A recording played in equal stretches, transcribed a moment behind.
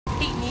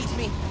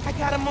me. I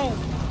gotta move.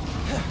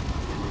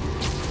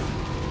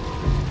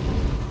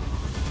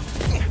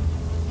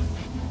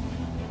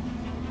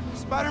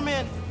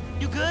 Spider-Man,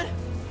 you good?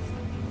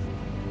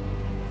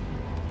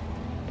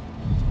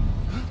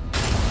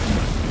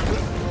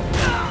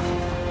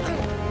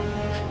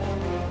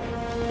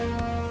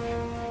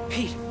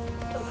 Pete.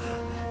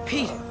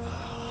 Pete.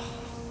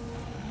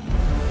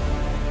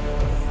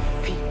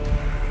 Pete.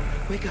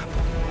 Wake up.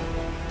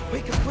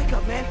 Wake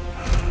up, man.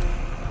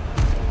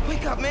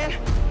 Wake up, man.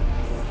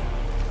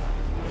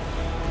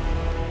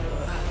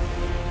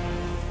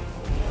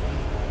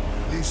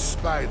 This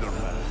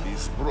Spider-Man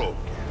is broken.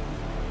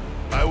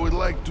 I would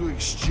like to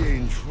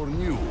exchange for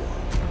new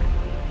one.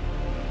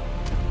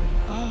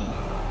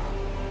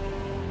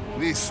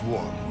 This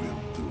one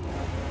will do.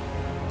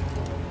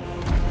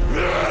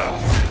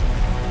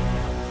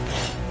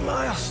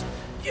 Miles,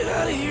 get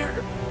out of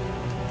here.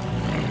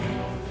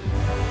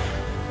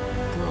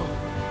 Bro.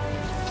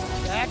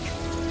 Back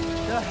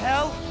the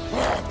hell?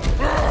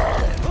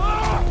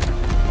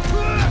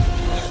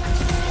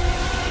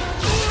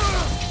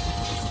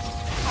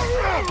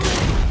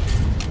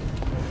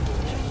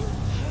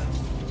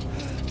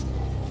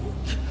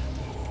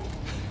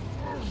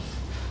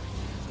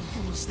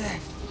 What was that?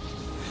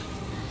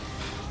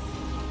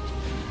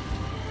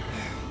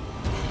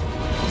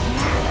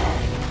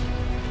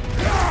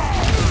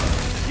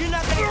 You're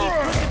not gonna keep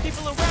pushing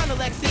people around,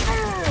 Alexei.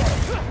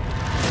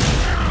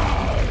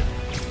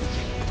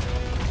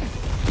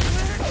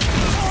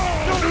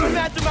 Don't come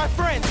after my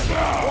friends, or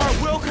I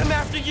will come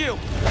after you.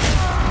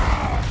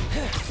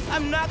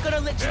 I'm not gonna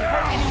let you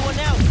hurt anyone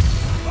else.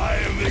 I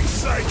am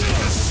excited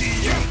to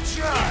see you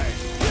try,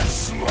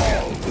 small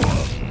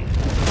one.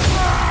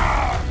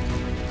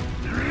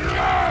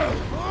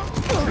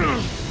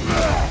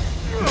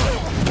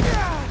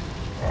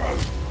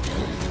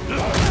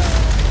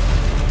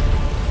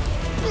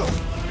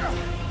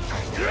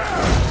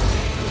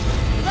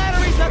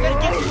 Flattery's not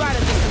gonna get you out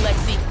of this,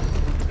 Alexei.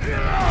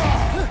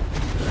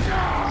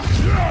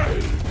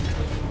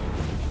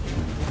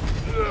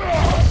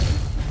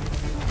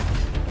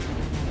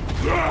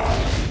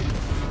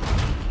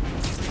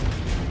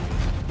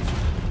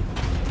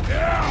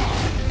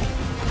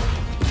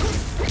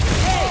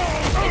 Hey,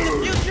 in the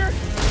future,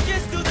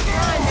 just do the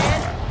grind, man.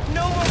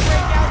 No more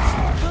breakouts,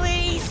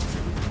 please.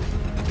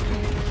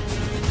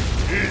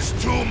 Is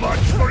too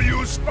much for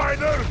you,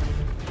 Spider?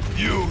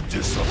 You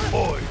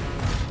disappoint.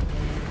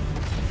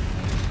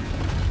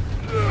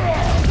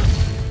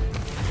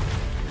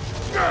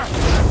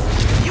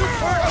 You've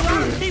hurt a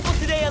lot of people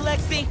today,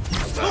 Alexei.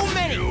 Too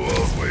many. You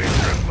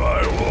awaken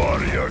my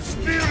warrior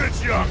spirit,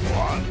 young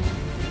one.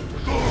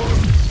 Good.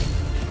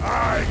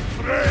 I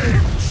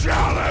crave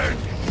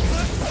challenge.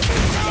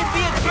 It'd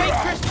be a great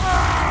Christmas.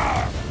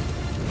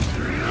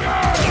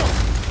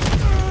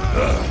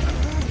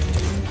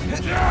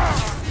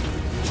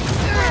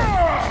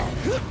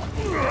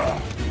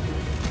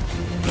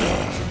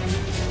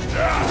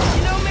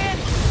 You know, man,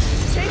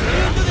 chasing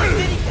you through the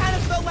city kind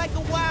of felt like a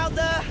wild,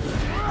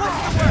 what's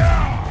the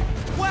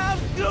word? Wild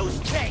goose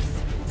chase.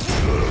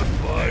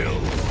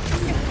 Wild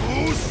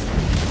goose?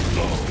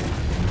 No.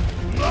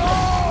 No!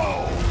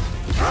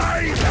 I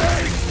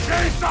hate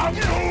chase of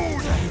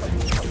food!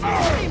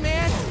 Hey,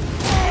 man,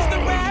 is the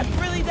raft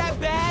really that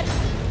bad?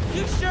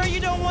 You sure you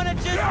don't want to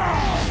just,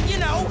 you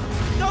know,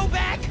 go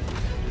back?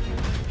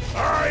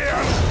 I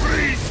am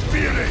free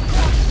spirit!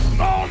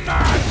 No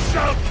man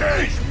shall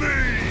cage me!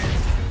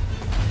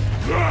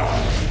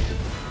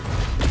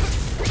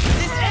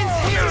 This ends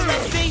here,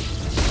 Alexei.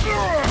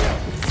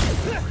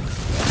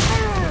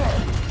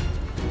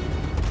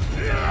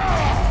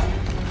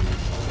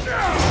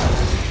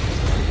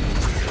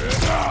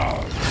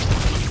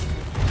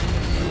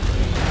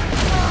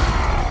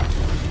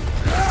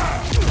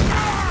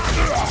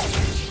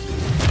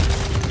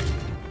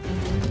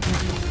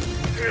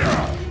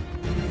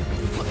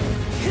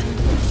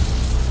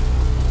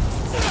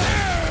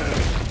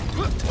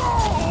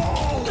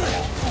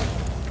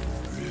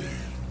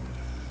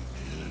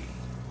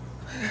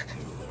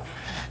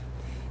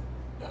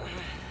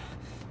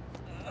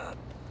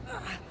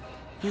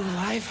 You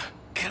alive?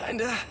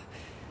 Kinda.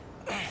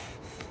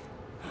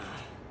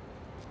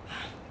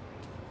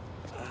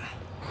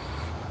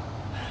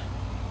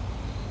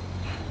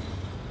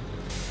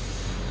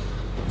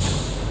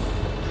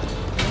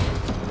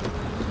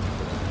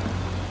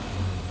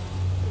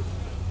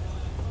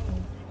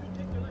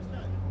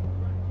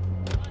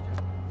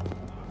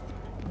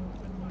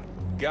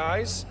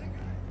 Guys?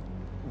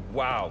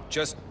 Wow,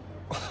 just...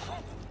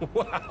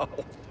 wow.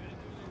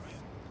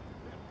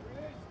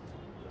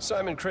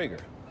 Simon Krieger,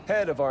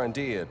 head of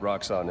R&D at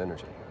Roxxon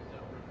Energy.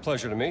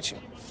 Pleasure to meet you.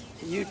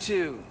 You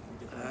too.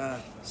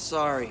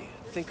 Sorry.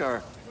 I think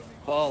our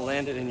ball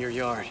landed in your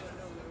yard.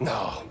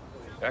 No,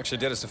 actually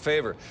did us a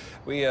favor.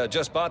 We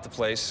just bought the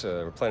place.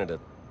 We're planning to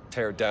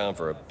tear it down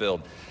for a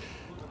build.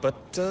 But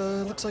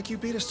looks like you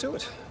beat us to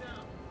it.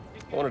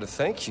 I wanted to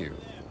thank you,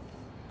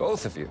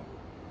 both of you.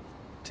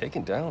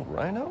 Taking down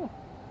Rhino?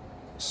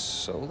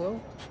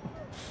 Solo?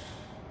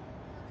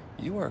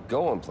 You are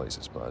going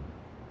places, bud.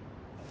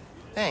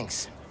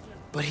 Thanks.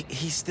 But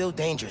he's still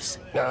dangerous.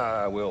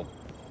 Nah, we'll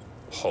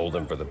hold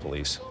him for the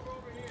police.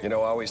 You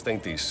know, I always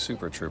think these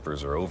super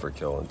troopers are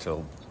overkill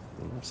until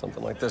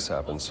something like this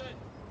happens.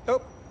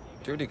 Oh,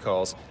 Judy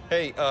calls.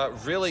 Hey,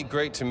 really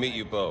great to meet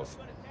you both.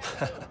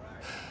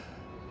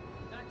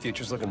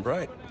 Future's looking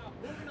bright.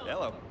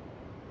 Hello.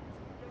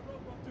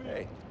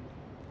 Hey.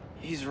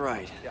 He's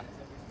right.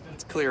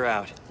 Let's clear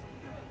out.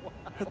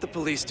 Let the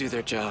police do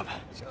their job.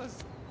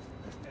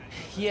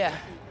 Yeah.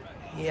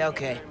 Yeah,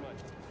 okay.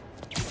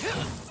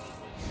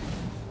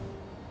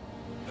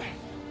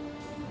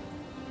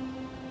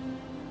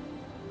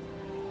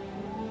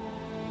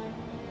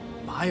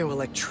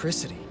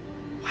 Bioelectricity.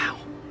 Wow.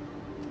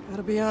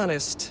 Gotta be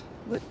honest,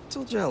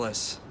 little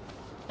jealous.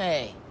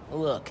 Hey,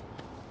 look.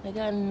 I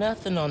got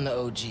nothing on the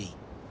OG.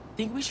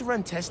 Think we should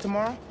run tests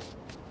tomorrow?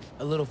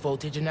 A little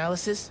voltage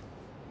analysis?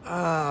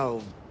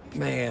 Oh,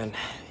 man.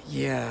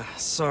 Yeah,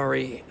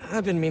 sorry.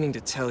 I've been meaning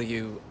to tell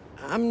you,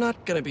 I'm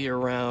not gonna be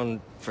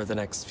around for the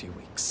next few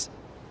weeks.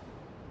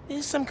 Is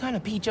this some kind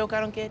of pee joke I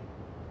don't get?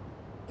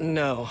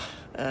 No.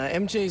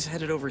 MJ's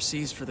headed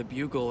overseas for the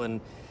Bugle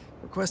and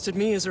requested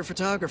me as her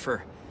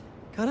photographer.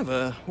 Kind of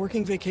a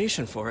working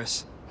vacation for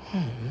us.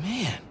 Oh,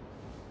 man.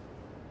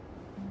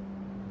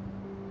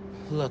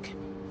 Look,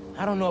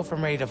 I don't know if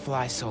I'm ready to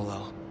fly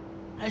solo.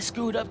 I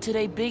screwed up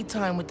today big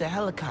time with the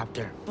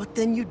helicopter. But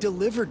then you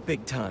delivered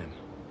big time.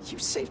 You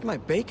saved my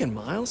bacon,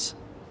 Miles.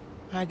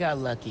 I got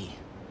lucky.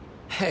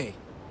 Hey,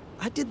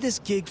 I did this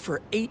gig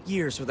for 8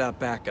 years without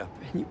backup,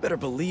 and you better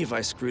believe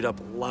I screwed up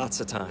lots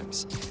of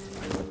times.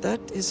 But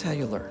that is how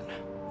you learn.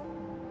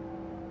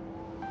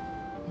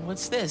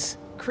 What's this?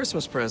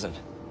 Christmas present.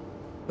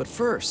 But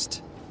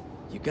first,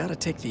 you gotta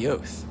take the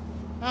oath.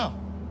 Oh.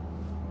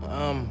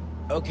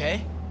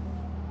 Okay.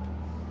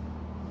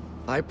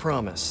 I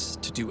promise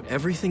to do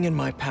everything in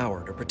my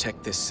power to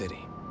protect this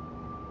city.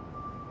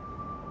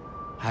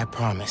 I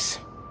promise.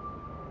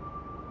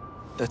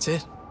 That's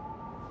it?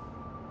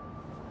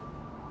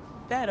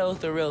 That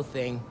oath a real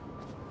thing.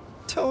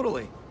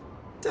 Totally.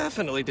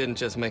 Definitely didn't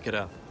just make it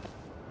up.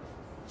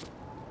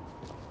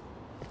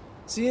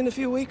 See you in a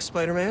few weeks,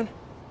 Spider-Man.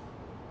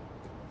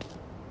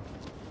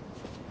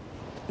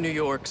 New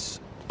York's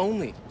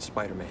only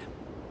Spider-Man.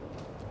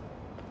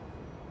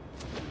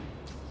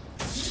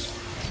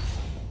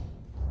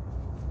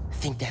 I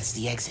think that's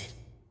the exit.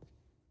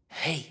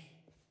 Hey.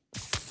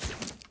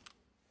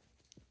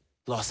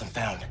 Lost and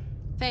found.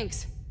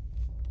 Thanks.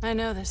 I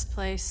know this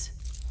place.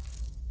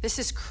 This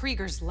is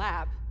Krieger's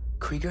lab.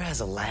 Krieger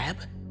has a lab?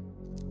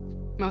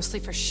 Mostly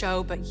for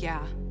show, but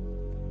yeah.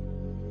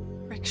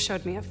 Rick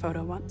showed me a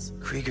photo once.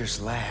 Krieger's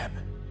lab.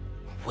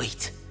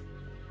 Wait.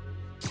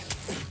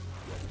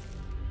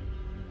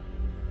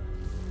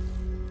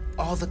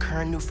 All the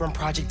current Nuform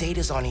project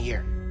data's on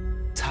here.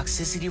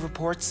 Toxicity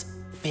reports,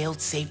 failed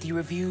safety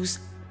reviews,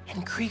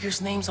 and Krieger's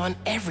name's on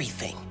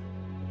everything.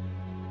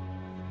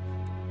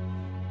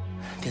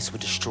 This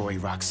would destroy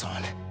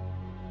Roxxon.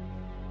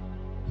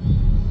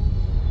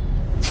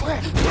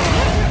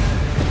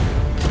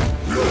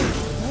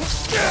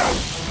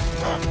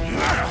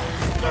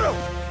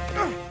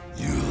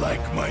 You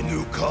like my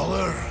new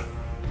color?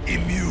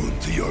 Immune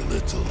to your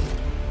little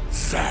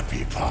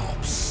zappy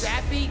pops.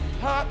 Zappy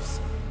Pops?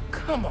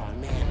 Come on,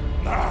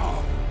 man.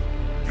 Now,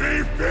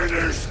 we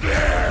finish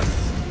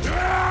this!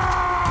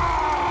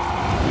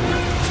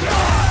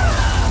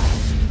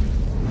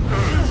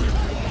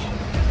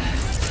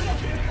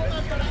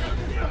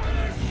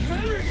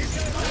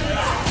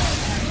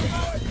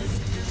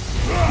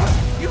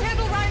 You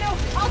handle Rhino,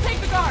 I'll take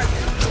the guard!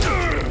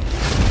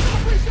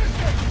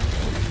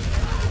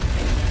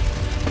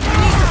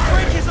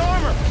 Break his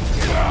armor!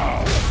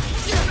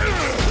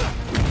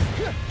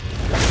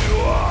 You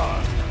are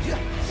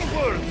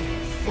worthy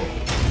foe.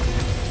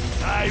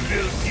 I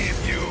will give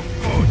you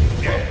good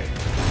death.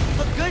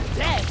 A good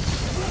death!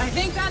 I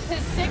think that's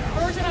his sick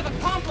version of a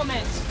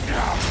compliment.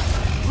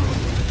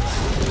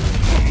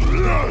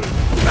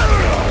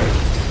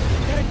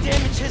 Gotta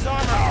damage his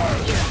armor!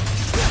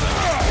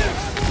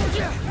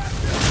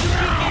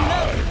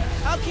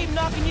 I'll keep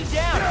knocking you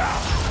down!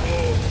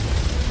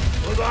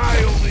 But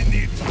I only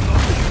need to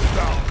knock you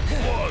down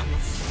once.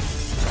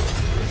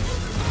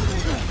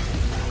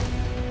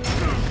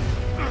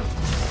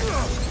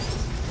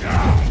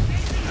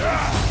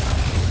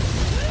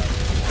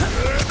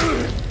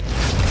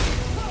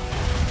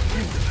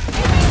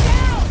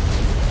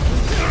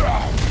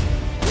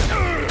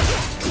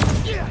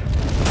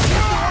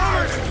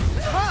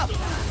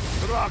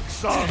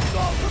 Roxxon's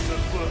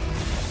opposite will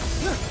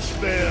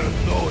spare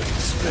no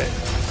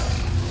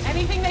expense.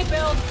 Anything they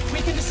build, we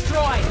can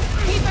destroy.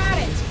 Keep at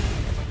it!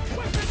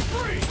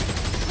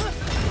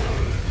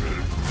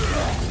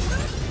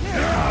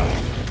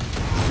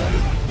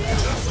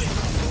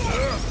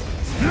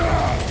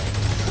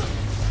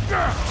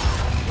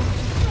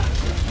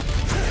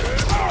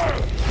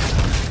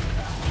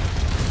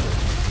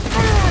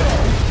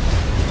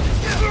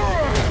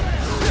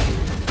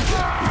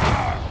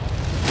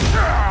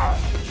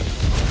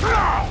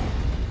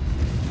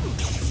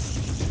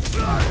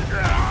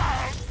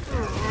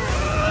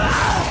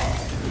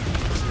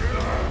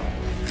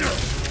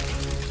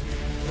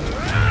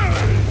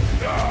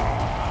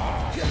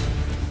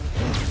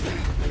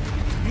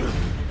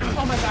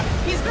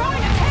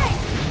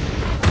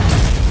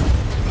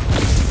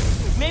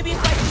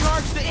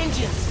 charge the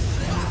engines.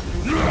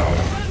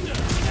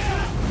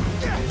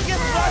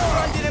 Guess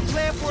Roxxon didn't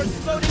plan for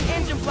exploding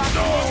engine blocks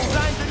when he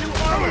designed the new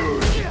armor.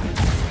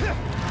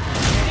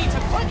 You need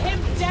to put him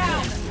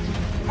down!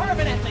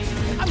 Permanently!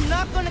 I'm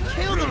not gonna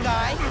kill the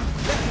guy.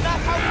 That's not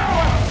how it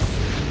works.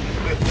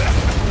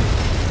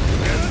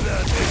 And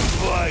that is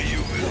why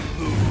you will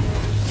lose.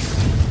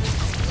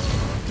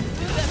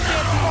 That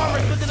fancy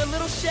armor's looking a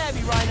little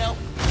shabby, Rhino.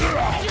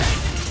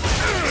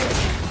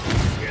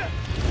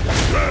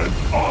 Get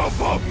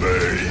off of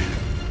me!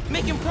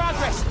 Making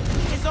progress.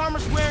 His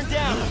armor's wearing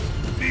down.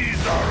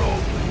 These are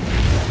only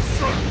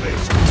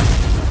surface.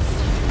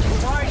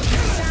 Why do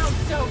you sound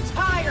so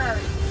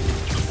tired?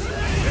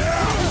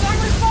 His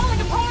armor's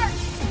falling apart!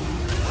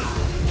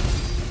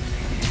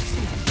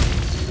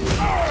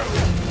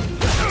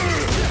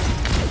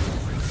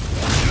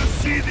 You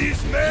see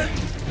these men?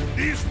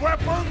 These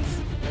weapons?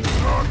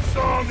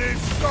 Roxxon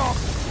is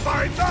stopped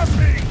by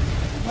nothing!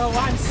 Oh,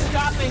 I'm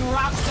stopping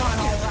Roxxon,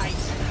 all right.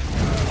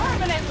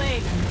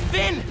 Permanently!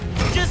 Finn,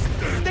 just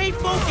stay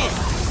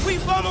focused.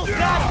 We've almost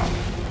got him.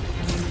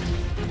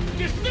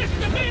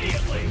 Dismissed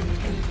immediately!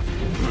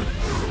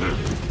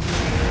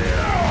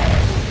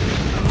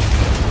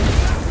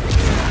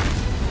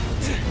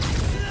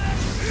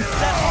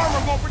 That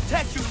armor won't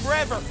protect you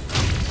forever.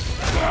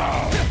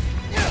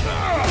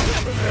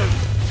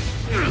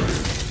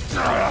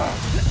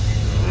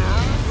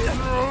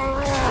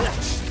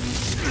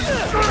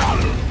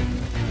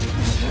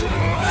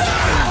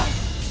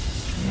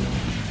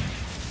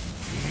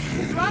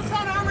 His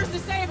Roxxon armor's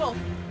disabled!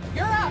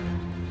 You're up!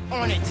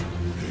 On it.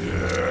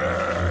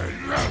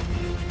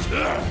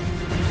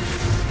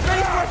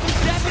 Ready for some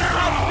stepping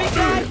stones, big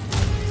guy?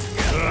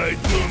 I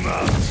do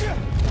not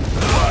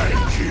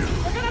like you.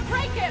 We're gonna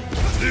break him!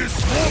 This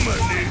woman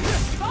is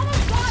We've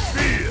almost got him!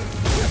 fear.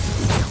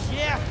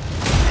 Yeah.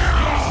 There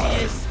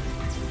she is.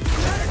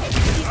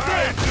 He's I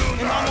dead do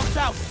and not almost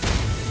out.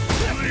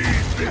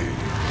 leave me.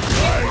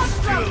 I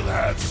still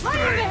had Run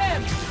into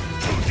him!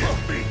 strength to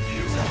defeat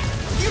you.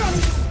 You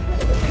don't...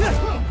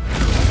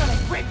 I'm gonna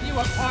rip you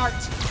apart!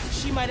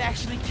 She might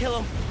actually kill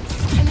him.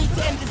 I need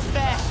to end this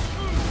fast.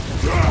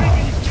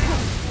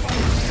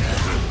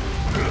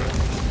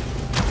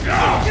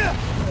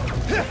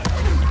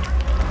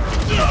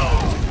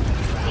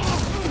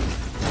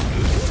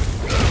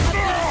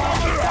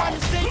 Almost time to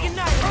say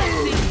goodnight,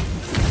 Alexi.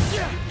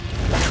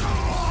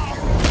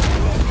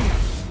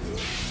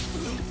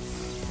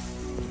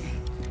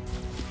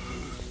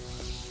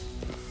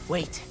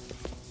 Wait.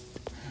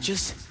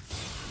 Just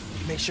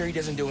make sure he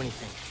doesn't do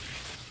anything.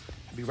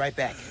 I'll be right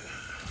back.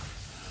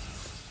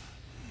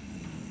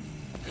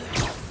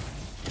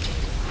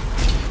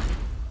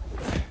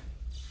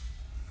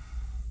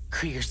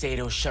 Krieger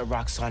Zato shut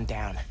Roxxon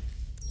down.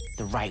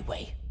 The right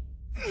way.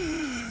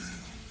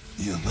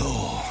 You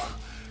know,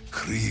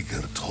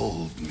 Krieger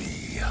told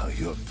me how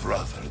your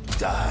brother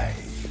died.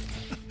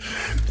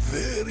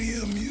 Very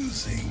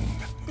amusing.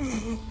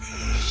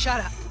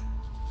 Shut up.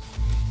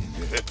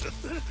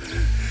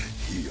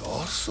 He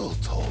also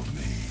told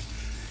me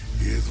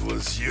it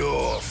was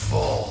your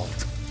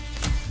fault.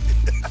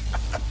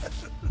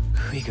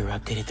 Krieger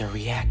updated the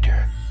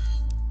reactor.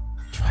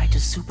 Tried to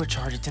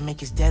supercharge it to make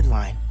his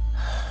deadline.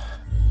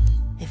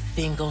 If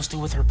Finn goes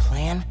through with her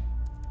plan...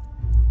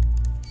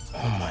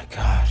 Oh my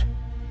god.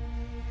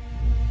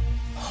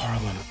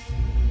 Harlem.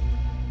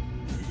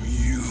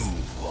 You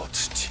want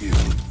to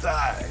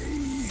die.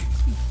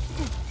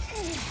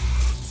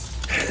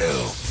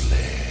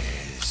 Helpless.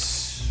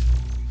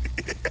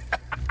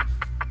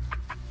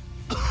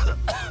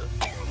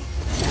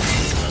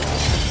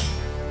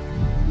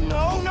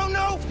 No, no,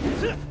 no!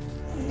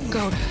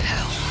 Go to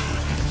hell.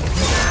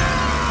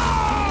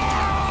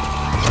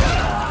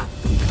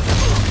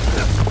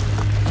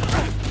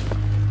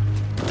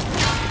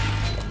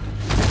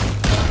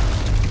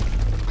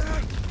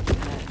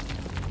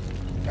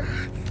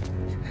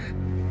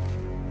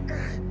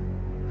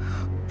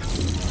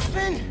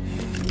 Finn!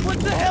 What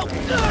the hell?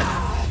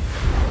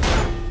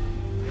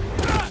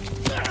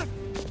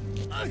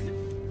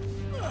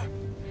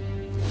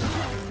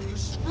 You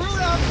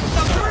screwed up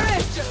the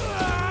bridge!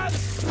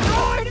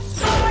 Destroyed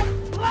my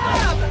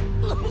lab!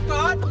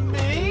 Got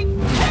me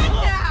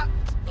kidnapped!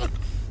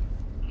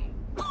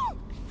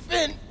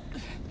 Finn!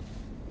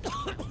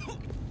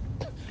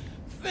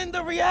 Finn,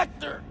 the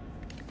reactor!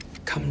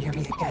 Come near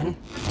me again.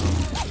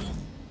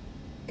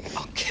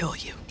 I'll kill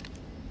you.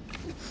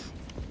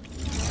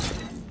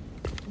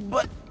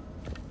 But...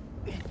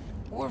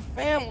 we're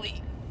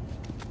family.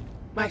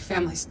 My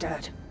family's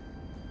dead.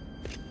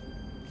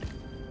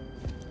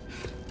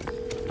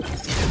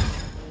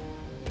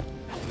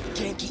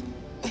 Ganke.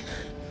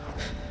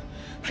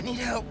 I need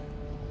help.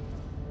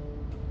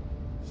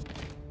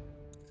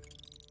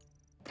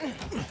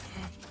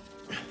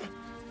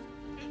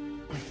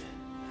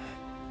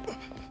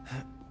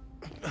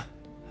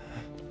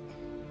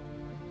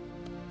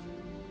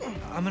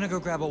 I'm gonna go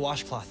grab a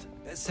washcloth,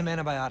 some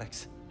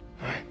antibiotics.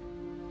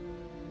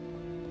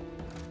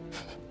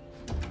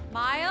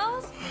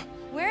 Miles?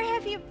 Where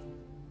have you...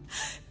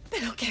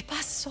 ¿Pero qué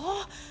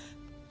pasó?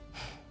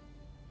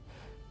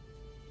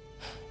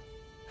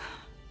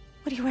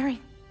 What are you wearing?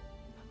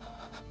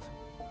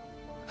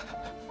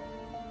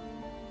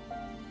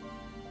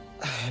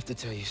 I have to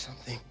tell you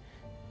something.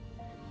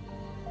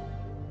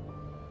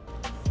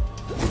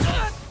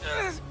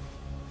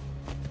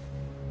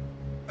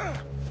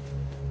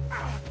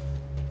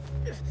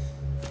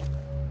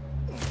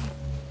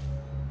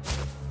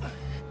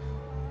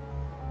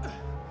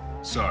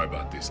 Sorry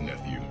about this,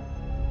 nephew.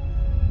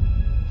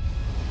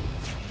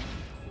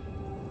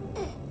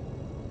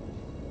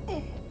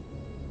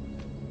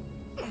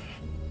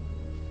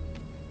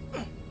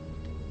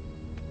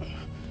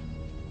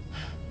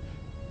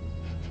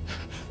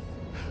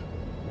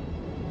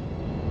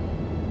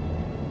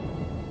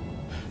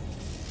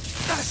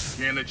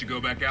 Can't let you go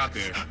back out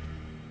there.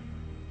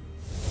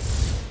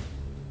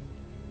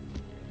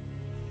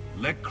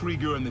 Let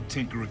Krieger and the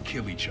Tinkerer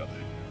kill each other.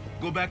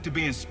 Go back to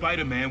being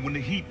Spider-Man when the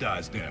heat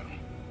dies down.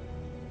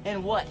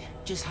 And what?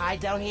 Just hide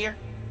down here?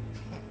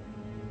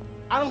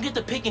 I don't get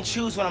to pick and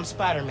choose when I'm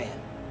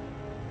Spider-Man.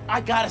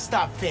 I gotta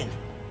stop Finn.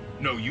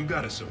 No, you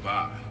gotta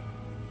survive.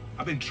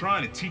 I've been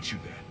trying to teach you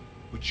that,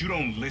 but you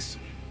don't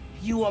listen.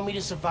 You want me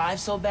to survive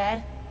so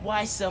bad?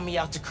 Why sell me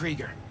out to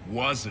Krieger?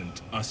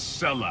 Wasn't a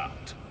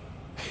sellout.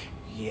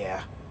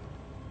 Yeah.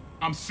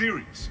 I'm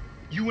serious.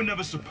 You were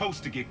never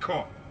supposed to get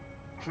caught.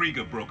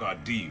 Krieger broke our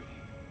deal.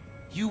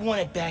 You want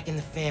it back in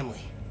the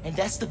family, and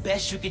that's the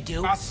best you could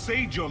do? I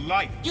saved your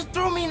life. You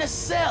threw me in a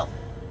cell!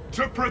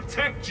 To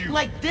protect you!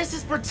 Like this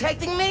is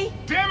protecting me?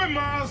 Damn it,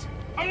 Miles!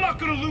 I'm not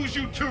gonna lose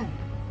you too!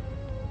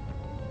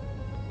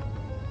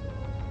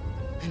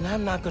 And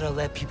I'm not gonna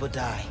let people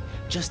die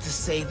just to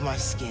save my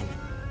skin.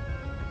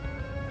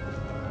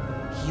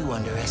 You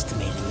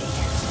underestimated me.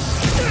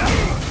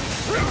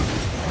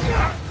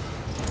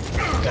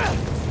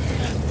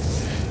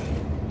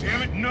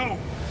 Damn it, no!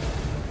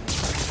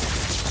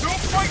 Don't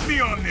fight me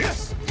on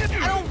this!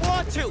 I don't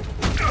want to,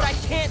 but I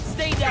can't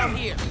stay down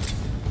here.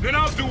 Then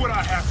I'll do what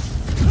I have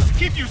to.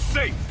 Keep you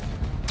safe.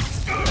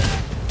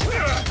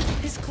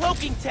 His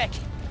cloaking tech.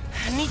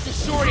 I need to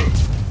short it.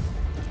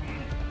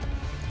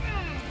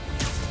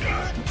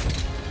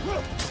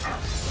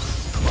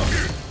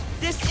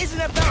 This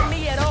isn't about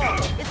me at all.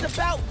 It's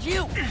about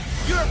you.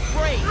 You're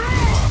afraid.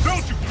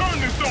 Don't you turn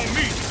this on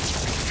me!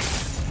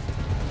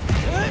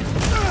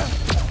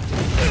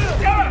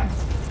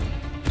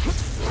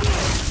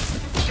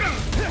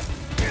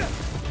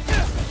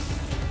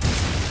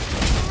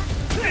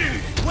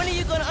 When are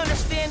you gonna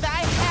understand that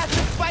I have to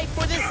fight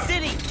for this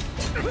city?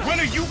 When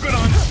are you gonna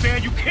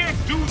understand you can't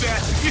do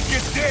that if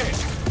you're dead?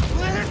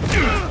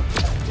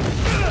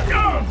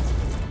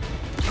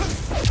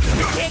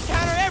 You can't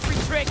counter every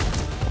trick.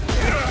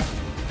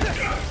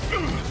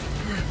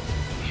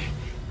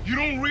 You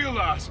don't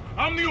realize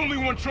I'm the only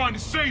one trying to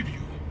save you.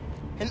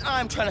 And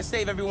I'm trying to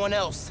save everyone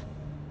else.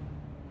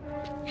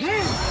 You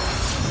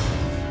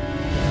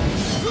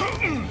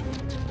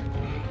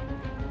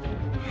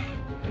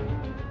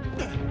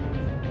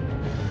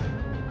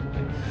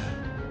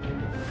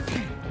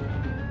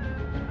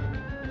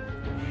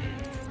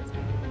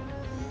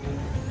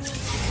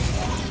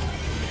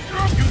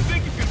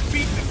think you can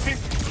beat the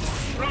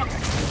Tinkerer?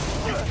 Rocket,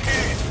 you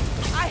can.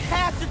 I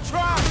have to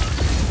try.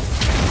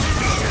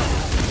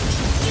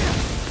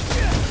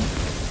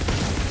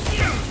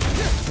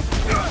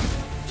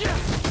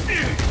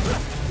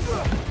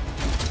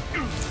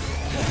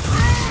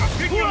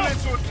 Did your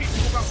mentor teach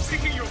you about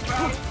picking your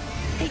battle?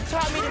 He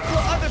taught me to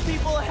put other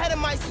people ahead of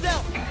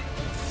myself.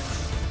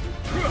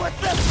 What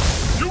the?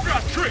 You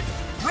got tricked.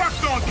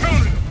 Roxxon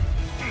counted him.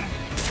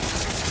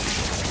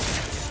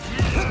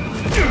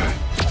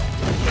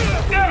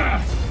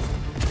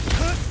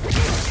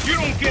 You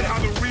don't get how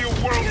the real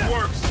world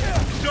works.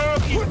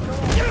 Doggy.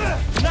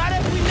 Not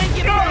if we make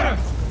it better.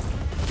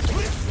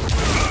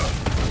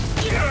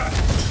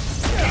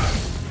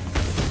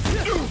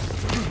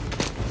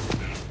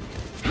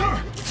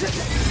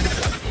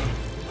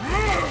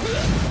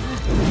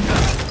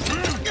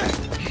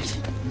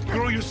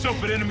 Throw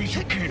yourself at enemies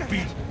you can't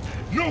beat.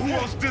 Know who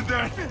else did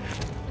that?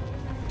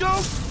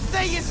 Don't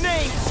say his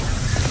name.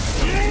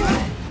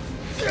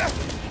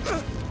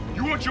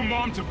 You want your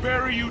mom to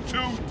bury you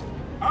too?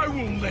 I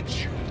won't let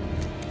you.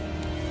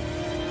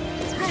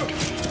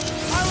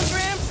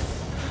 Holograms?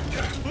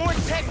 More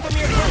tech from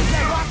your friends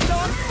that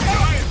Roxxon?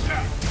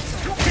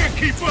 You can't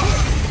keep up!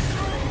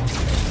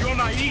 You're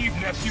naive,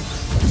 nephew.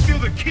 Still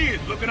the kid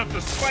looking up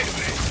to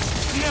Spider-Man.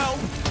 No,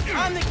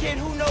 I'm the kid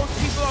who knows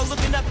people are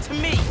looking up to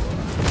me.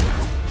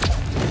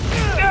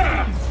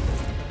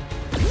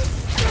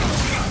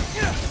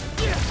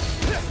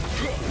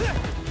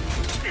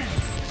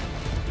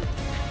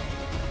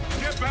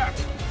 Get back!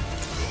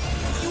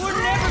 You were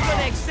never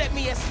gonna accept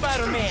me as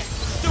Spider-Man.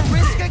 The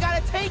risk I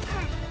gotta take?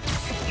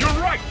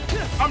 You're right!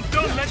 I'm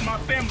done letting my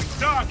family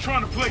die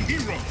trying to play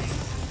hero.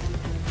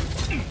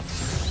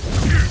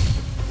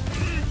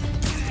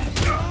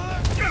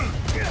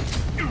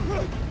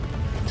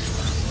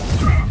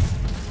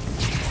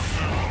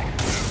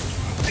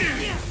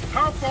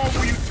 How far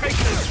will you take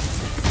this?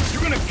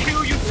 You're gonna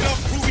kill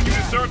yourself proving you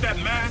deserve that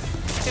mask?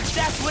 If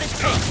that's what it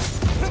takes.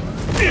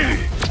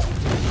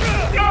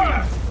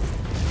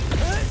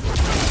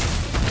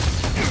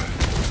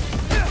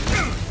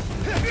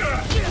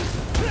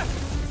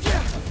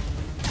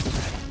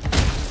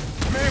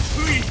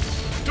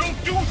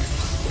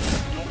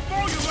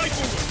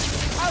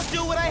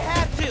 do what I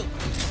have to,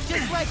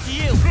 just like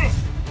you.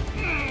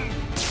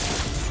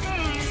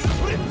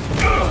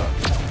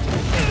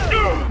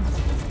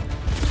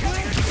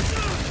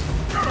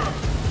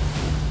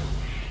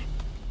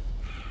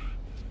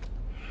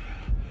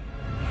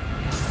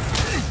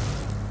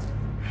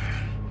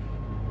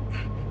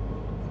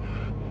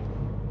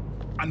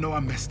 I know I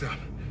messed up.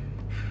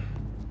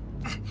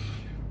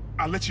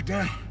 I let you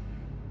down.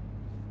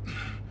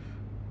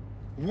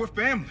 We're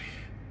family.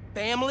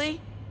 Family?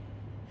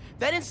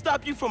 That didn't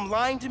stop you from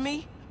lying to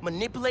me,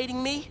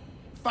 manipulating me,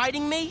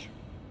 fighting me?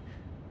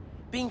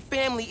 Being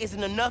family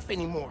isn't enough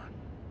anymore.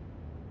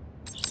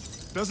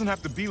 Doesn't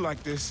have to be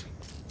like this.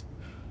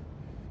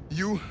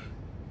 You,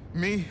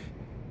 me,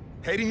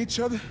 hating each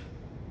other?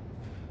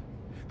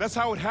 That's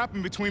how it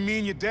happened between me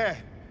and your dad.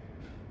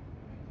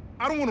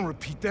 I don't want to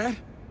repeat that.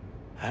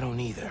 I don't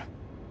either.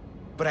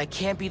 But I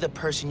can't be the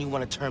person you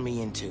want to turn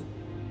me into.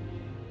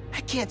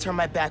 I can't turn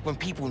my back when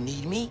people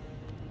need me.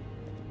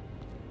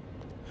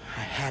 I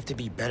have to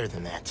be better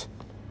than that.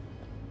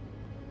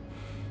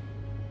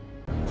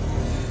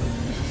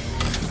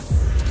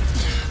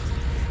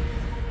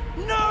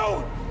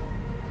 No!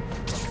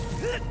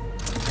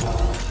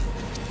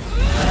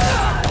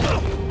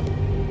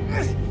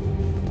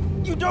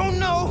 You don't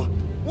know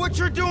what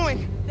you're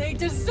doing! They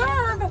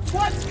deserve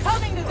what's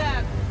coming to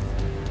them!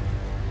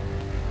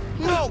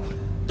 No!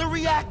 The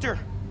reactor!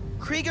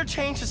 Krieger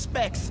changed the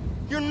specs.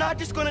 You're not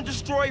just gonna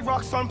destroy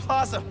Roxxon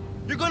Plaza.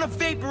 You're gonna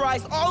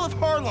vaporize all of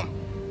Harlem!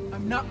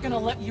 I'm not gonna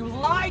let you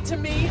lie to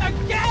me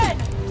again!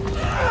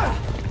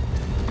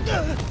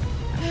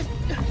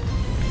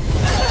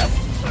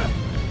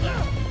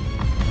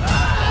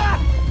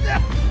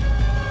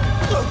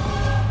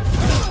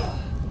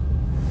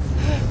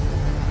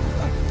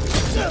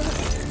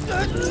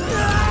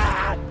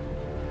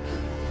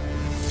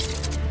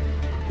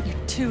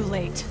 You're too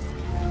late.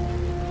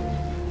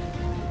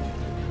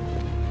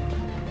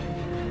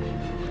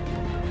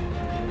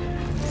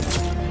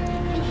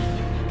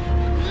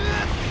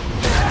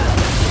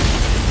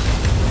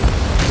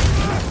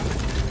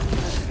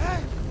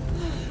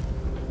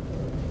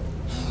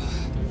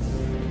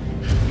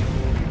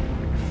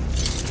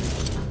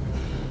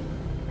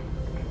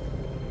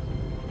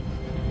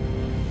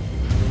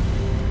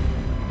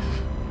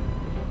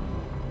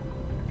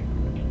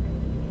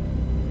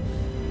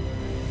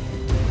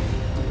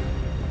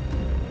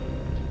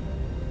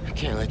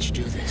 I can't let you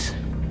do this.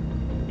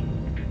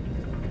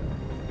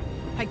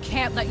 I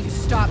can't let you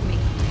stop me.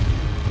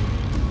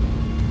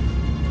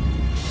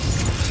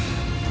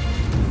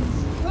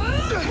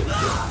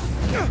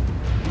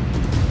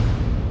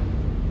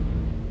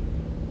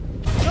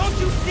 Don't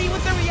you see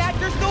what the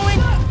reactor's doing?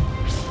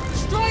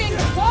 Destroying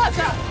the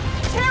plaza!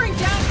 Tearing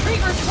down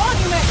Krieger's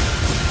monument!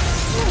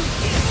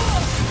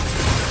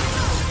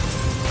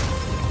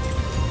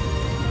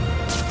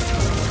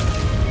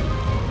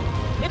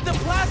 If the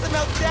plaza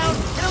melts down,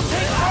 it'll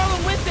take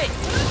Harlem with it!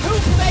 Who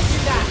fed you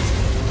that?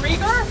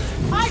 Krieger?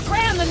 I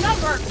ran the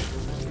numbers!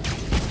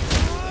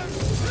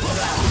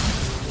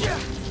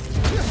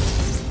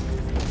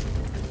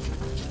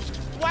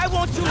 Why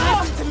won't you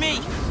listen to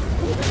me?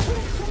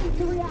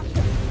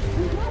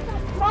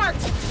 Smart!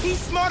 He's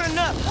smart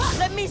enough!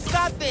 Let me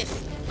stop this!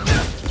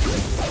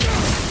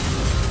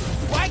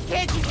 Why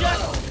can't you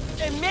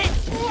just admit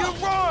you're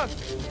wrong?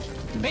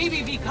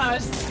 Maybe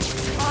because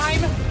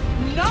I'm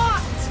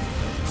not!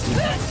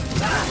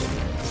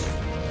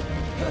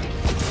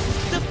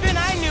 The Finn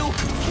I knew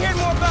cared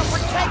more about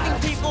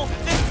protecting people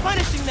than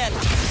punishing them!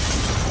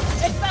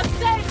 It's the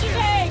same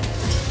thing!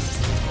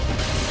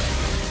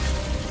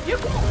 You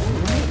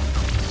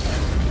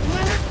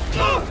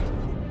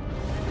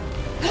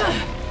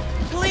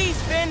Please,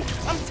 Finn!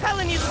 I'm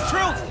telling you the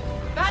truth!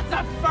 That's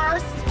a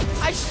first!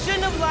 I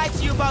shouldn't have lied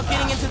to you about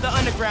getting into the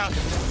underground.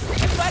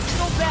 If I could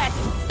go back...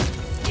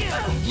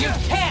 You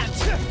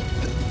can't!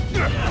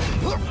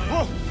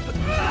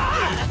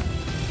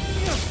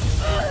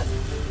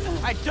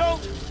 I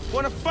don't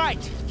want to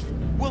fight.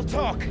 We'll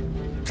talk.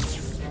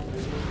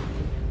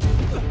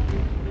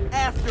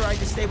 After I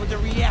disable the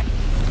reactor.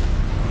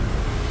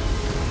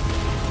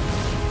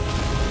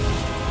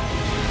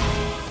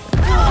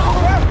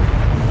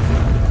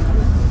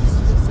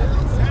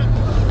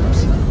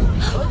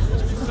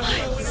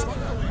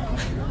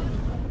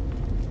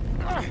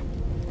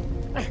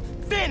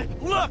 Finn,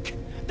 look!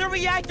 The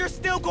reactor's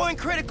still going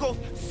critical.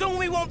 Soon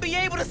we won't be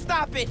able to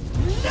stop it.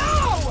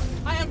 No!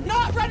 I am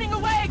not running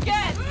away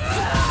again!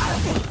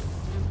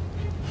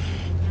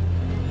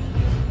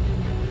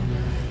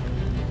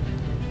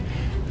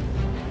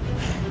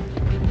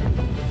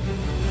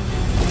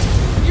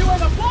 You are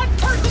the one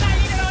person I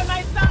needed on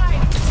my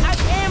side! I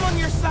am on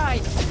your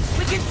side.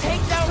 We can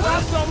take down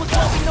Roxxon with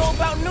what we know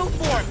about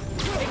Newform.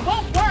 It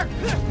won't work!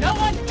 No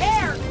one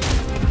cares!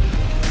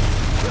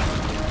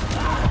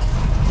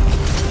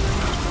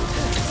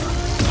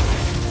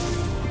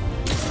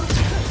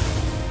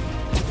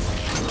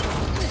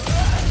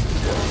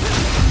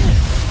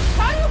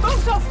 How do you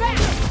move so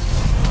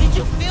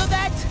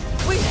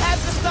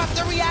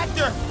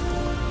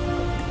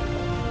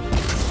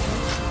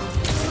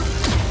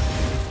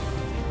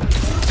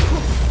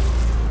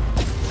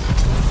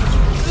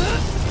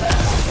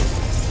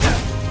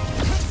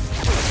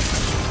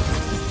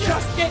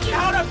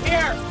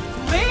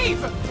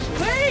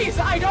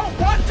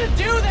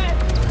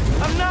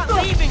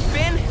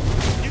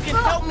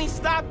me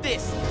stop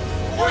this,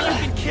 or you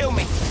can kill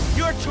me.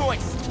 Your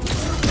choice.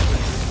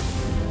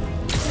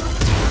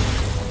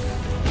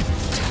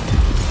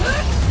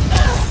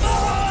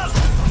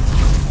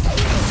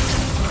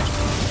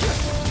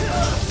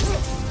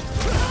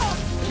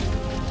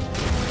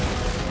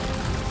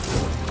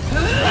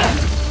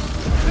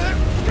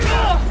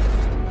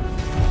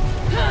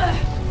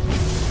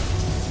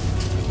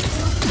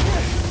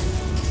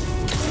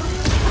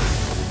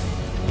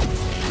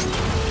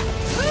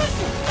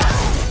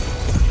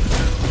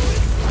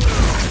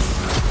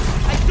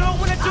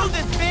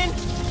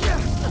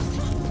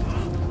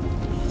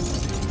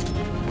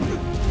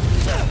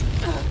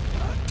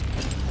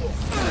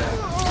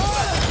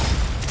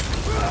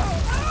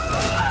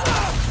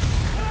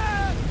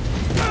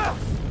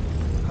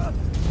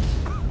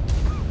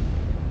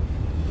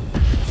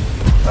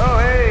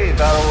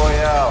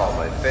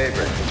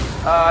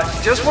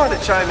 Just wanted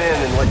to chime in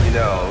and let you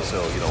know,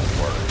 so you don't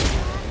worry.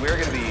 We're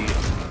gonna be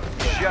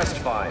just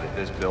fine if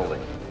this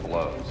building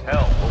blows.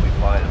 Hell, we'll be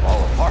fine if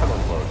all of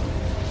Harlem blows.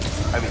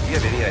 I mean, do you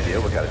have any idea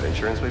what kind of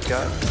insurance we've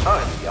got?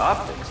 Oh, and the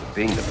optics of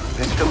being the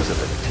victims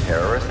of a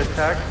terrorist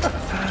attack?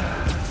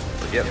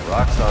 Forget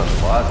Roxxon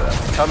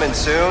Plaza. Coming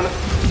soon,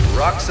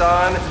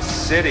 Roxxon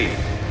City.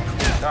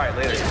 All right,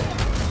 later.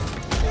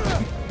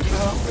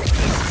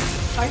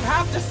 I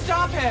have to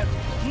stop him!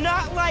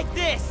 Not like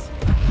this!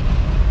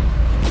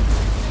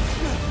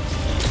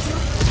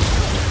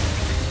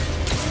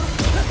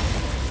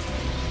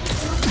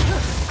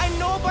 I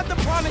know about the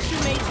promise you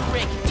made to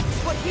Rick,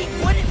 but he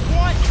wouldn't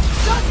want...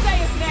 Don't say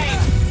his name!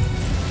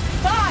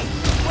 Fine!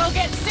 We'll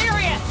get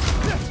serious!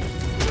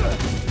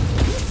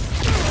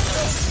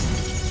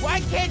 Why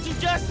can't you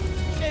just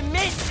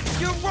admit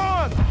you're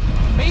wrong?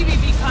 Maybe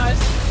because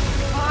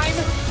I'm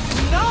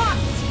not!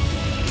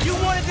 You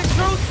wanted the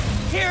truth?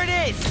 Here it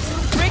is!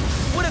 Rick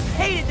would have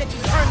hated that you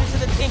turned into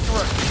the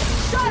Tinkerer.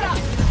 Shut up!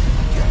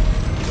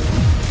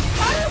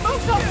 How do you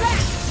move so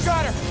fast?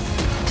 Got her!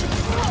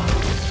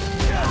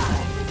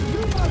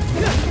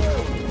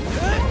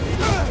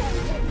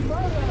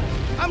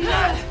 I'm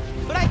not,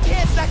 but I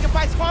can't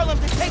sacrifice Harlem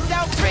to take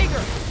down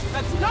Krieger.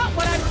 That's not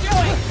what I'm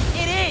doing.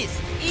 It is,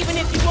 even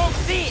if you won't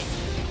see it.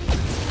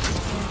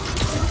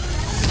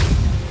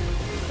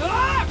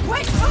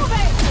 Quit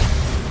moving!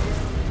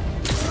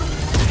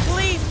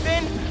 Please,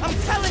 Finn, I'm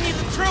telling you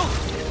the truth.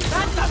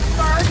 That's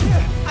absurd.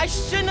 I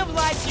shouldn't have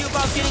lied to you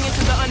about getting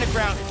into the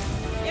underground.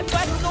 If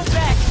I can go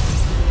back,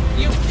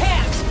 you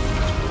can't.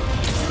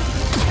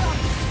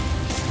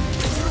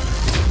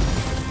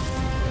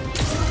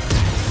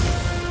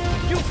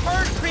 You've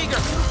heard Krieger.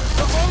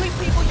 The only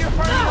people you're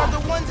hurting are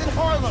the ones in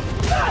Harlem.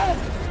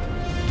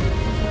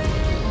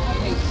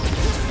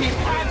 It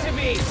had to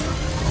be.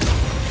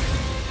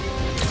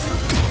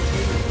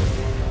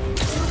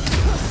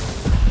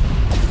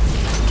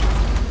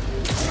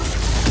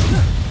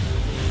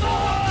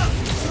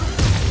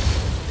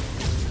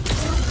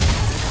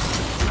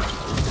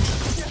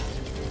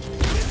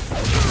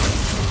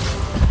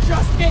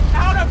 Just get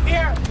out of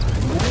here!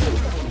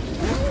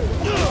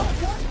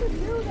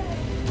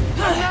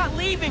 I'm not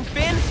leaving,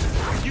 Finn.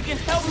 You can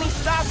help me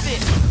stop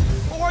this,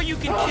 or you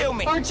can kill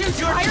me. Aren't you Your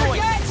tired choice.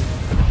 yet?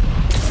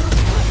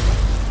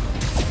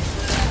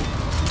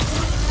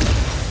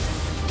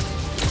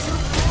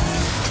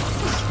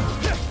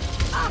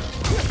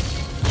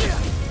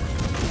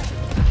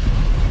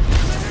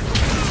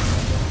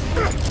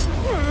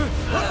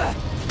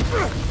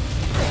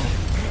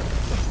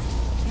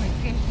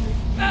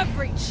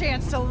 Every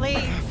chance to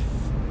leave.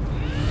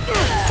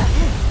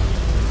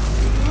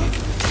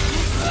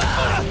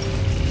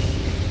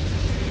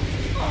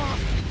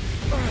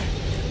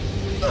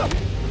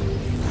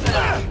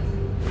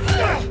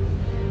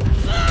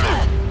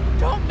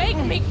 Don't make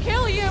me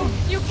kill you!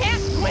 You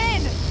can't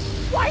win!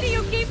 Why do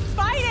you keep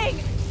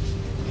fighting?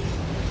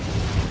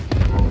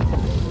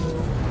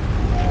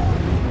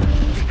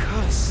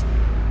 Because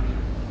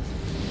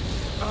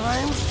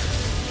I'm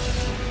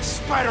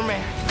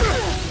Spider-Man.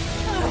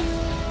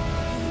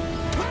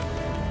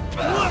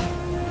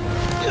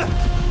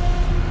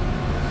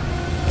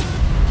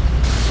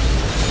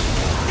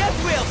 Death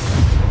wheel.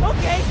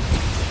 Okay.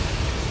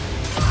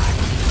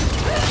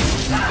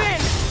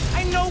 Finn,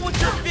 I know what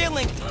you're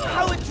feeling,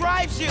 how it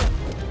drives you.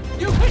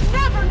 You could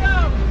never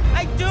know!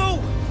 I do,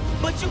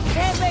 but you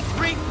can't let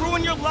grief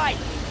ruin your life.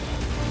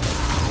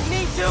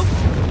 Me too.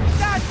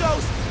 Got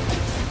those.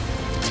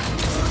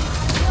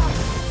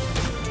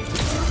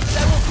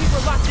 That won't keep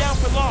her locked down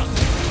for long.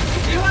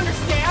 Do you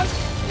understand?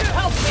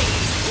 Help me!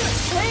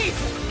 Please,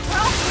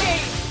 help me!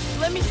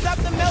 Let me stop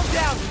the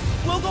meltdown.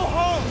 We'll go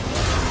home.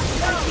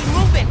 Gotta keep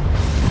moving.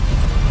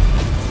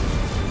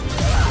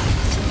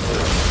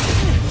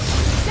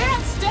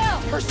 Stand still!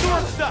 Her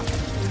sword stuck.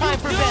 Time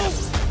for Venom.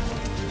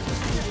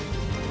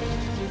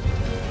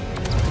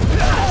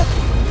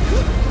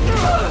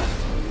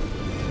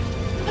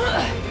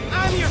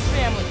 I'm your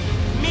family.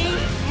 Me,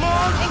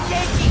 Mom, and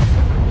Keiki.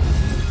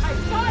 I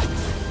thought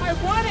I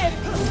wanted...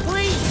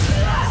 Please,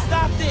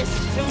 stop this,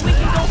 and we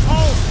can go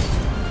home.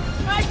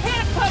 I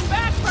can't come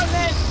back from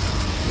this!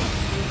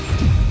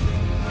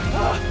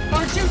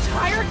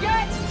 tired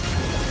yet?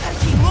 Gotta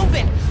keep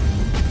moving!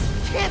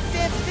 Can't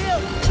stand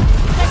still!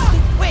 Let's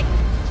be quick!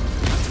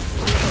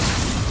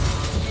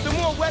 The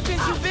more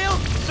weapons you build,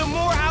 the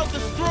more I'll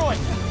destroy!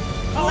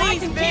 Oh, I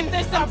Please, can Ben, keep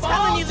this I'm up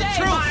telling all you the day,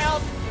 truth!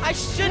 Miles. I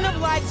shouldn't have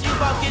lied to you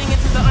about getting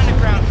into the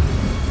underground.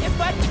 If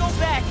I could go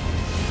back...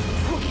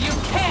 You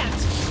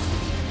can't!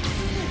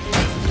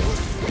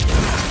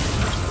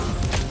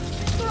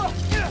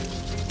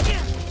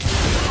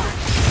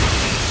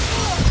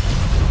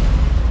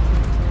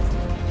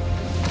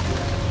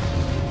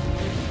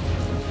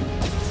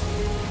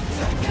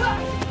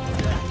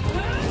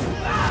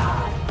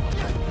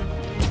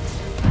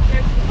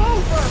 It's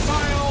over,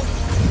 Miles!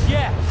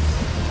 Yeah,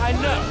 I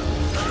know.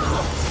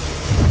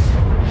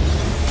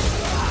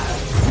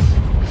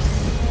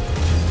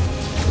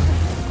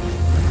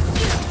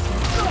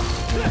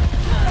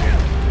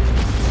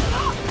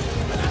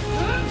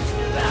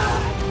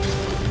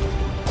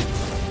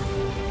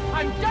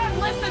 I'm done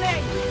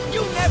listening!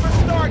 You never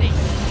started!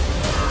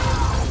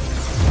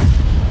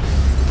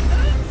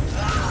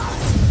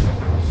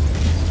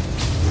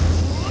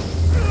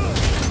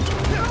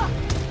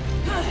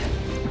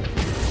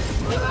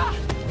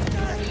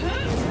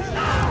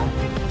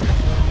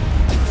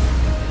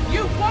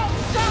 You won't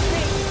stop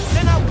me!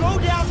 Then I'll go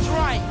down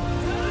trying!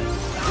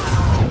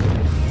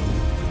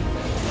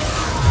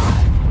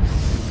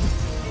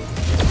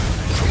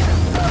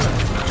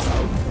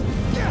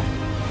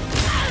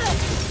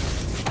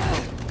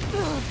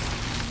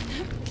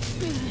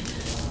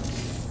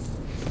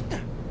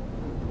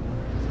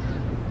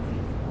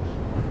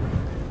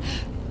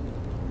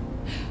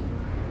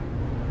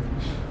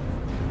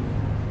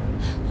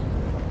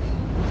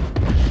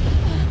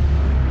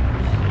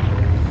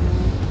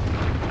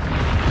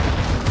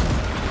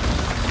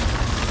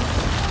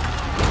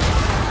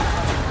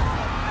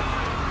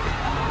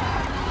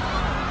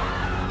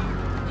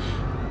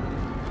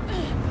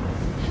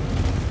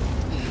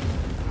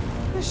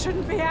 This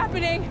shouldn't be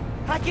happening!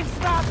 I can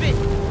stop it!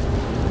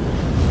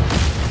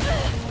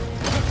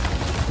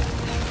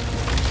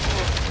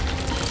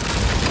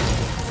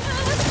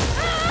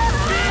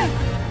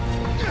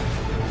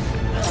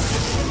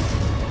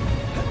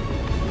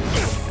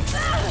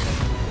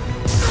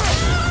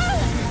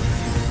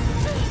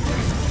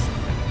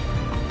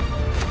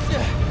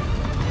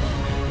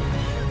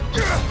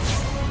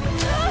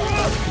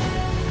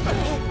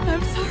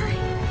 I'm sorry.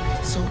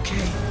 It's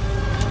okay.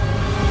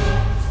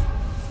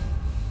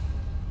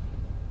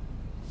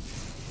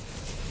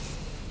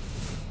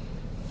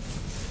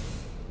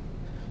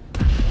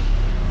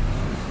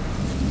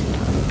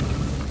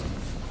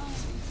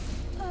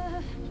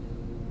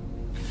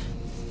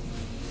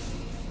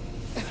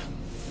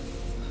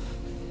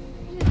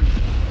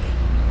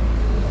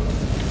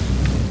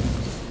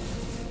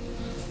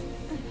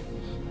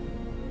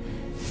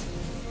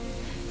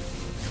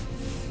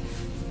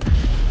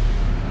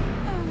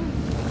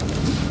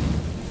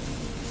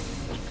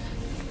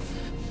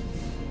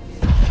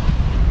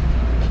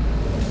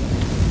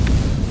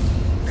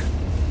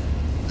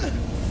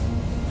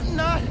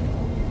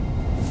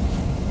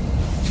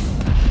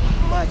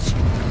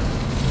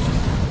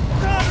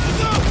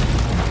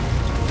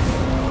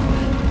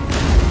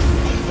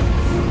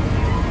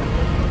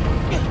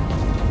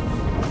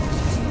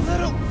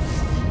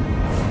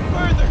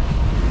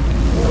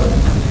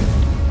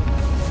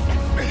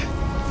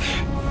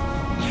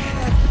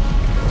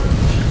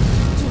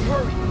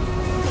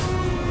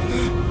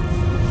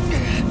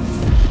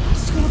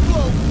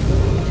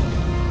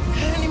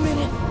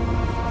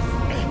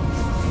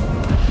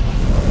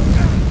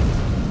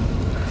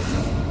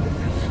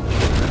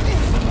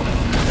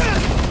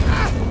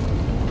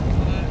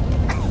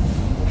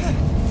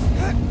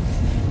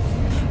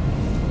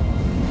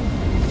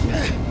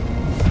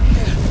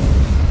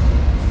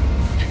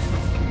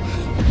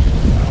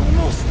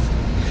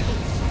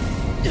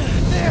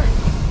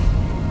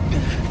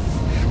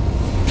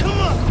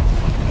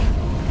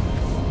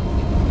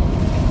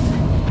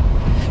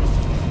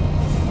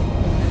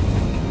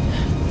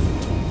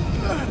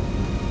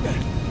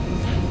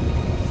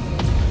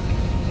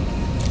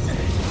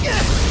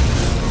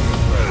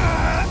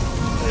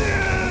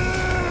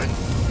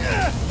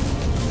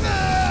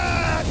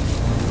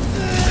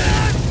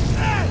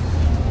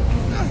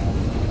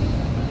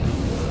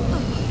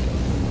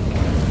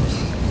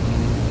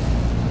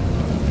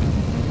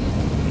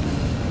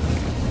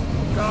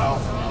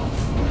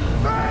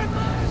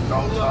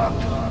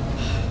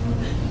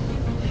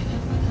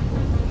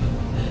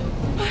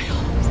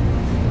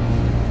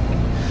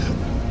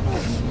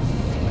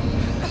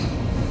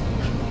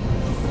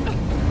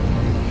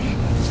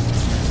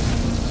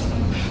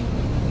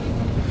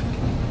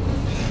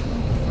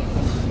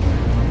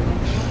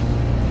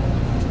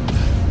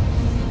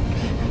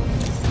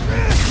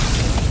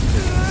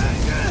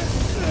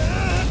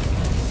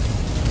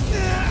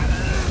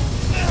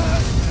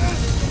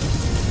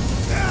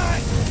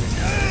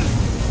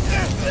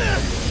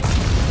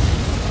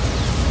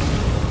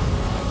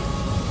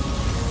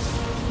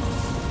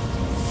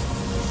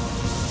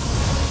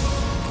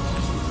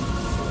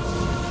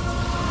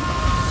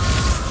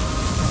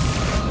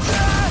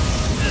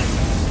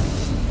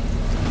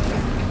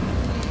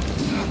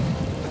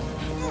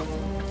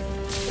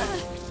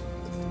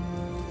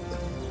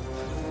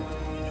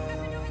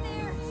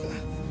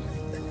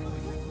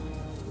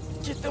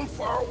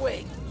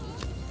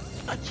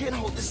 can't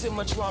hold this in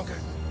much longer.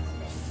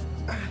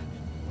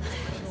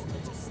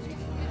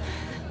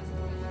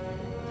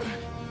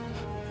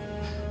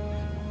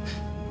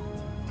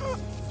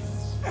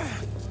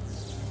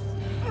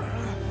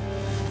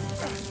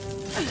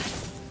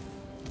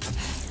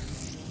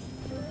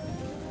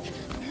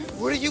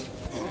 What are you...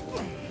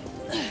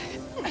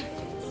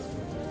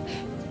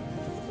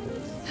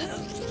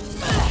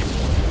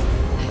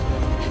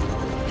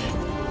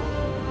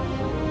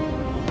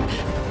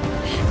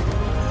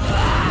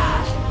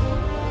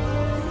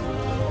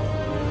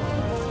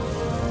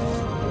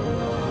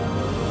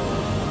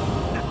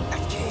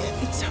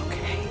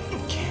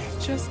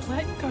 Just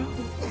let go.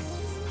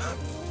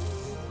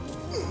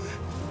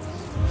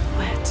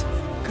 Let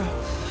go.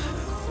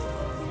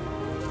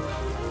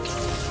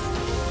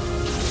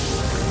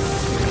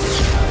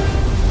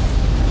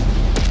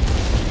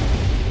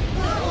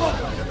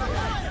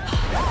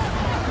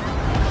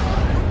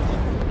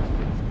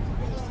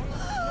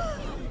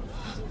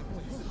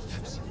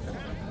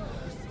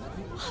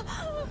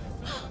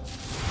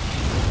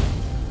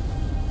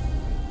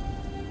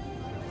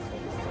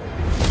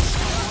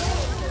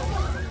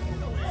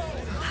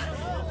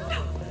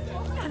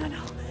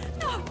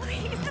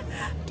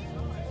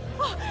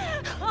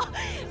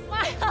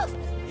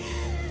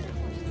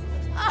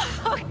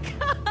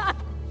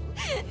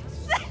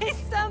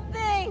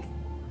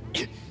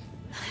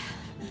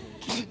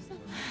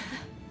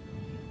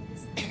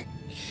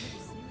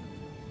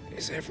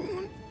 Is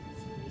everyone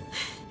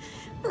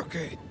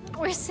okay?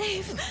 We're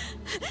safe.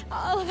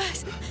 All of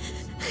us.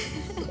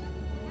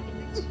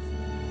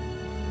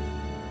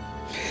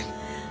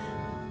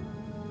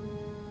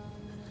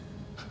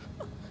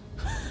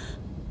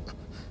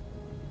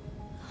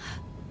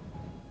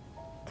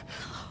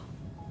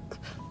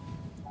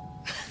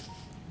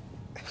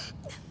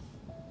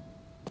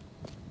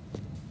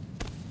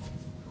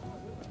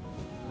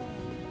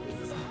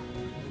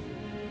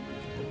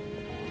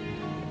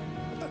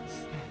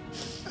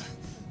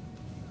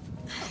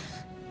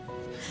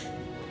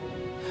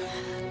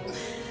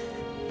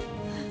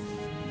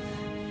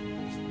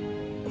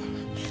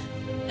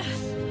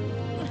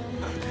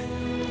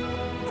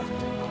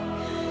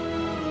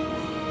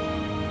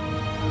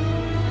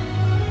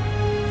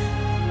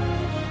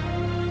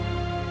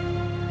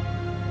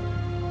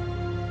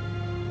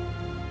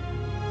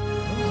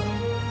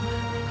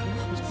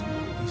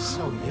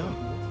 So young.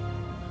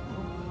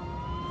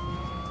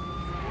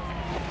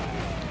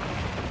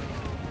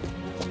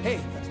 Hey,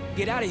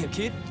 get out of here,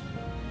 kid.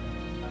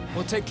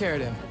 We'll take care of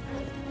them.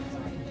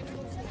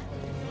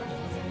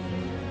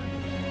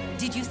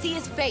 Did you see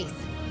his face?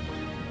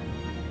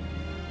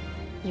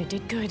 You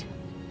did good,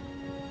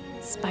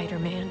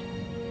 Spider-Man.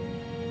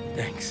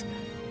 Thanks.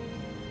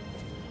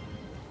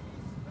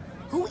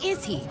 Who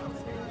is he?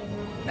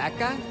 That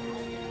guy?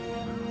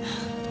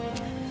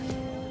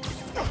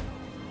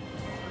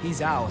 He's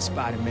our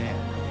Spider-Man.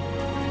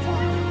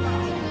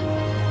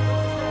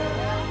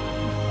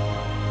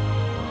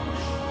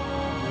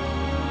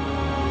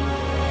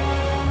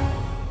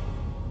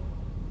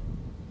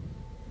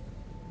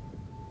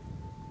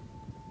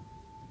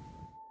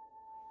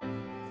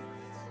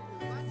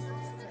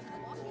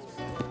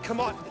 Come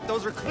on,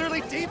 those are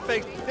clearly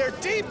deepfakes. They're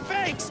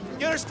deepfakes!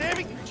 You understand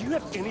me? Do you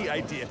have any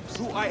idea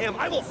who I am?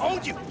 I will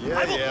own you!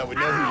 Yeah, we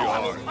know who you I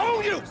are. will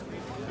own you!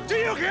 Do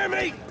you hear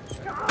me?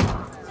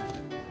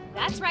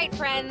 That's right,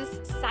 friends.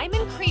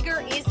 Simon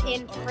Krieger is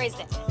in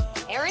prison.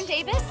 Aaron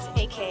Davis,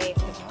 aka the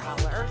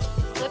Prowler,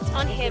 flipped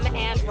on him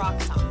and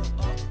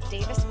Roxxon.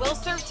 Davis will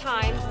serve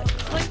time,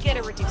 but could get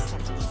a reduced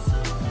sentence.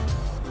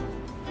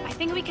 I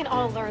think we can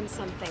all learn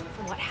something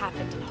from what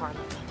happened in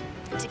Harlem.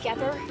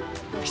 Together,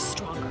 we're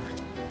stronger.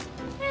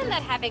 And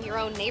that having your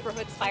own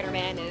neighborhood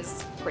Spider-Man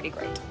is pretty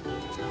great.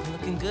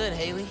 Looking good,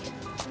 Haley.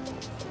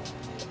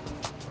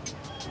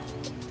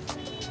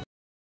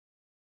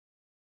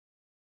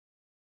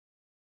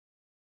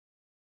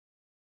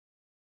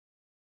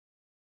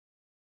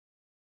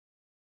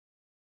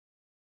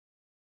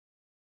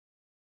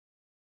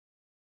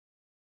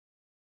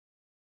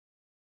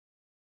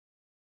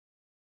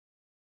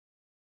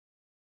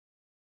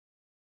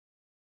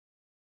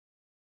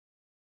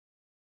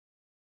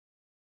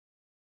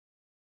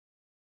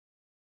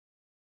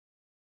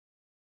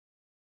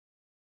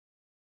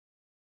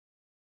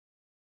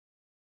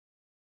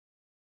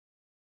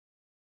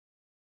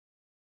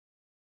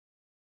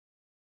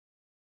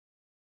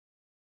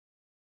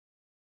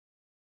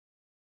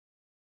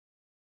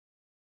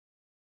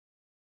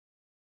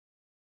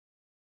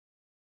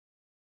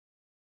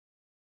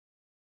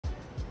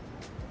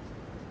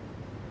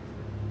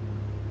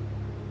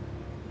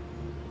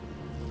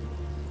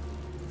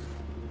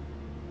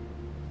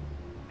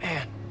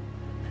 Man,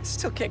 I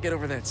still can't get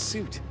over that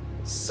suit.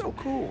 So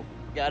cool.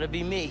 Gotta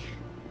be me.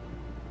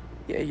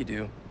 Yeah, you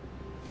do.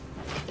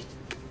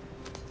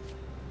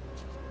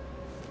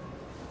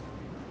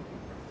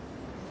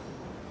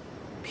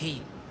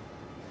 Pete,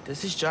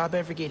 does this job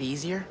ever get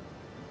easier?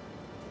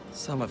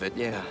 Some of it,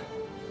 yeah.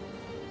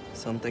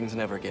 Some things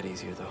never get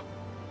easier, though.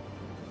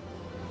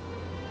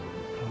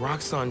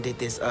 Roxxon did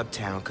this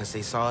uptown because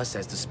they saw us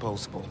as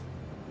disposable.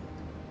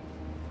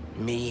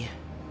 Me,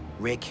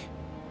 Rick,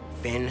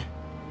 Finn,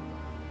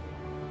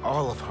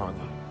 all of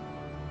Harlem.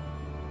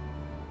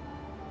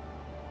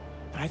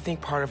 I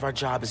think part of our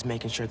job is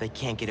making sure they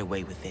can't get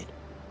away with it.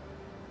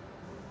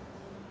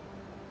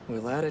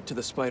 We'll add it to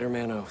the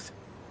Spider-Man oath.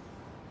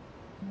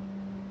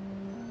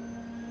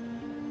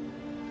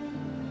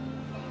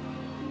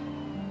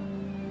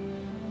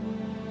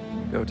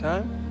 Go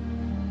time?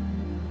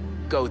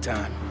 Go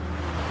time.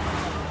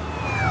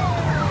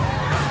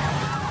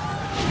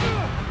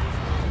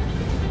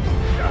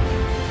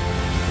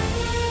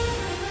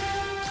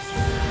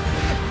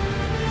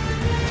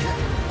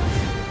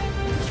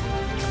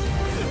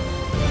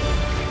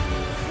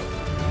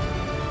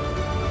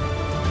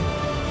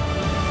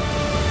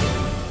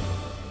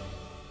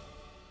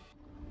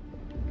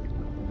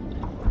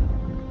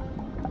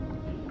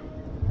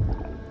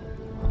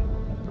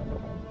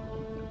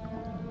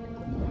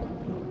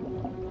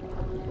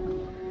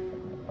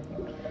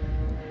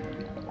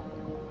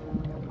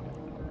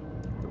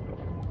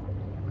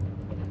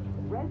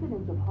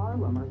 Residents of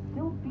Harlem are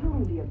still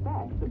feeling the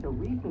effects of the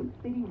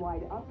recent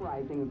citywide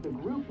uprising of the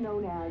group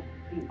known as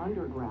the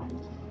Underground.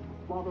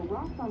 While the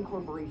Roxxon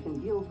Corporation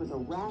deals with a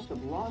rash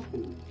of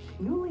lawsuits,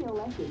 newly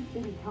elected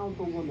City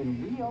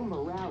Councilwoman Rio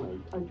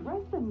Morales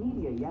addressed the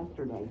media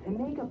yesterday to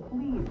make a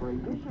plea for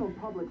additional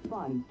public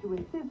funds to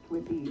assist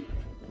with the...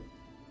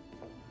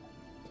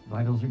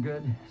 Vitals are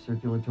good,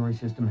 circulatory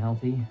system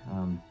healthy,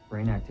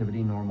 brain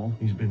activity normal.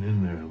 He's been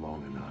in there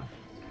long enough.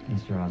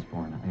 Mr.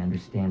 Osborn, I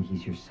understand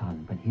he's your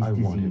son, but his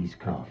disease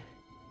could...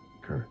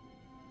 Kurt.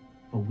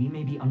 But we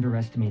may be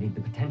underestimating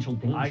the potential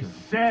danger. I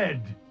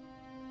said,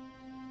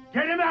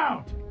 get him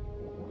out!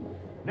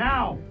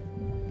 Now!